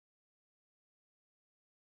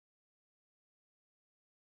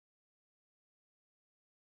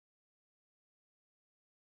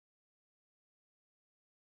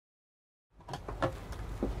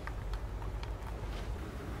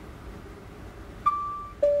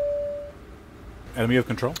Adam, you have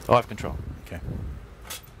control? I have control. Okay.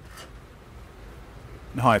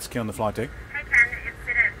 Hi, it's Ken on the flight deck. Hey Ken, it's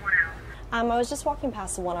Sid at 1L. I was just walking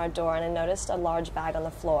past the 1 door and I noticed a large bag on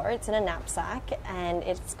the floor. It's in a knapsack and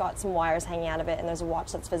it's got some wires hanging out of it and there's a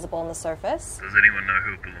watch that's visible on the surface. Does anyone know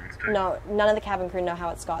who it belongs to? No, none of the cabin crew know how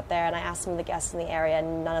it's got there, and I asked some of the guests in the area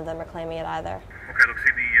and none of them are claiming it either. Okay, look,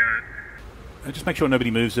 Sydney, Just make sure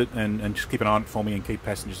nobody moves it and just keep an eye on it for me and keep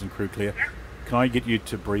passengers and crew clear. Yeah. Can I get you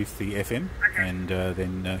to brief the FM Okay. and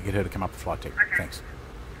then get her to come up the flight deck? Okay. Thanks.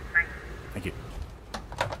 thanks. Thank you.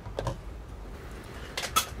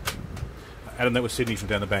 Adam, that was Sydney from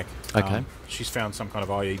down the back. Okay. She's found some kind of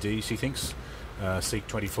IED, she thinks. Seat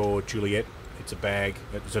 24, Juliet. It's a bag.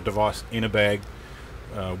 It's a device in a bag.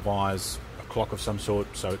 Wires, a clock of some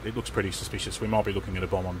sort. So it looks pretty suspicious. We might be looking at a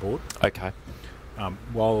bomb on board. Okay.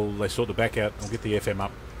 While they sort the back out, I'll get the FM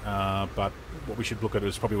up. But what we should look at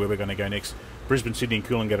is probably where we're going to go next. Brisbane, Sydney and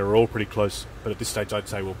Coolangatta are all pretty close, but at this stage I'd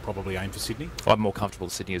say we'll probably aim for Sydney. I'm more comfortable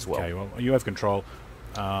with Sydney as well. Okay, well, you have control.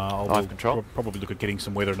 I have control. Probably look at getting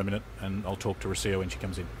some weather in a minute, and I'll talk to Rocio when she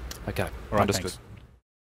comes in. Okay. All right, Understood. thanks.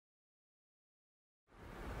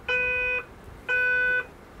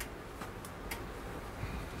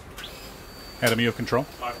 Adam, you have control?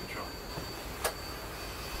 I have control.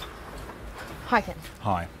 Hi, Ken.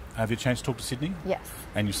 Hi. Have you had a chance to talk to Sydney? Yes.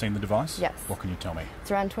 And you've seen the device? Yes. What can you tell me?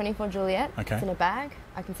 It's around 24 Juliet. Okay. It's in a bag.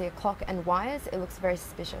 I can see a clock and wires. It looks very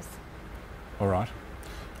suspicious. All right.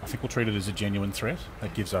 I think we'll treat it as a genuine threat.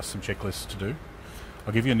 That gives us some checklists to do.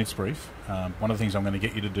 I'll give you a NITS brief. One of the things I'm going to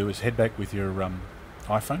get you to do is head back with your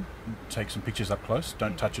iPhone, take some pictures up close.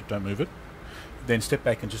 Don't touch it, don't move it. Then step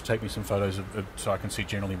back and just take me some photos so I can see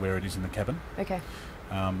generally where it is in the cabin. Okay.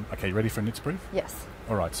 Okay, you ready for a NITS brief? Yes.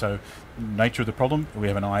 All right, so nature of the problem, we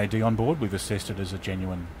have an IED on board. We've assessed it as a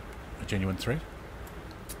genuine threat.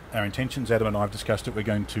 Our intentions, Adam and I have discussed it. We're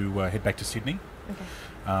going to head back to Sydney. Okay.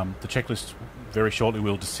 The checklist very shortly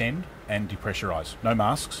will descend and depressurise. No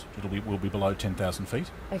masks. We'll be below 10,000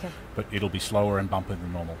 feet. Okay. But it'll be slower and bumpier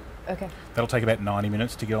than normal. Okay. That'll take about 90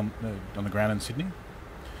 minutes to get on the ground in Sydney.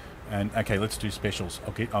 And okay, let's do specials.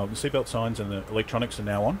 The seatbelt signs and the electronics are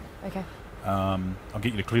now on. Okay. I'll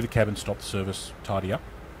get you to clear the cabin, stop the service, tidy up.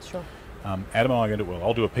 Sure. Adam and I are going to,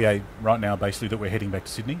 I'll do a PA right now basically that we're heading back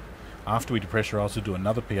to Sydney. After we depressurise, we'll do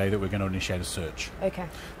another PA that we're going to initiate a search. Okay.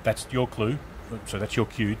 That's your clue, so that's your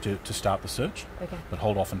cue to start the search. Okay. But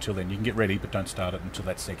hold off until then. You can get ready, but don't start it until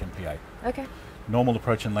that second PA. Okay. Normal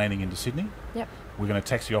approach and landing into Sydney. Yep. We're going to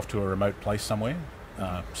taxi off to a remote place somewhere,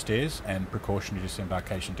 stairs, and precautionary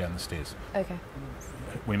disembarkation down the stairs. Okay.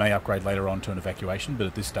 We may upgrade later on to an evacuation, but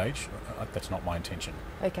at this stage, that's not my intention.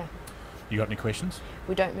 Okay. You got any questions?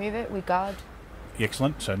 We don't move it. We guard.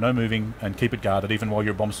 Excellent. So no moving and keep it guarded. Even while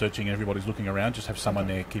you're bomb searching and everybody's looking around, just have someone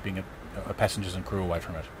there keeping it, passengers and crew away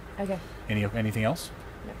from it. Okay. Anything else?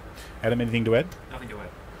 No. Adam, anything to add? Nothing to add.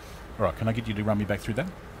 All right. Can I get you to run me back through that?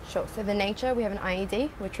 Sure. So the nature, we have an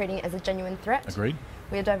IED. We're treating it as a genuine threat. Agreed.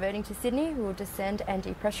 We are diverting to Sydney. We will descend and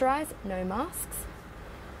depressurize. No masks.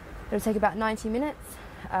 It'll take about 90 minutes.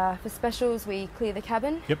 For specials, we clear the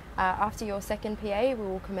cabin. Yep. After your second PA, we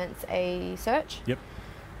will commence a search. Yep.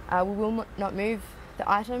 We will not move the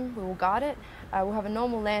item. We will guard it. We'll have a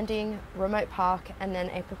normal landing, remote park, and then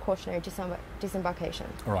a precautionary disembarkation.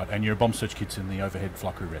 All right. And your bomb search kit's in the overhead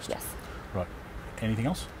flight crew rest? Yes. Right. Anything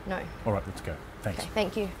else? No. All right. Let's go. Thanks. Okay,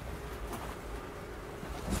 thank you.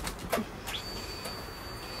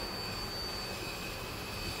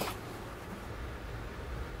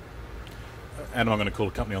 And I'm going to call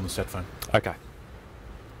a company on the sat phone. Okay.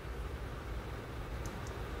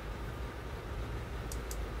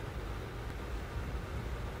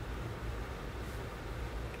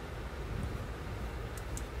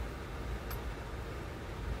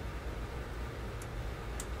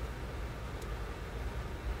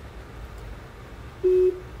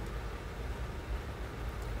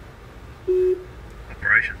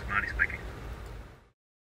 Operations, Marty speaking.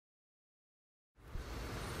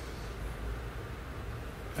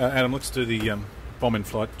 Adam, let's do the bomb in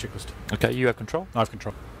flight checklist. Okay, you have control. I have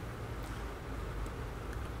control.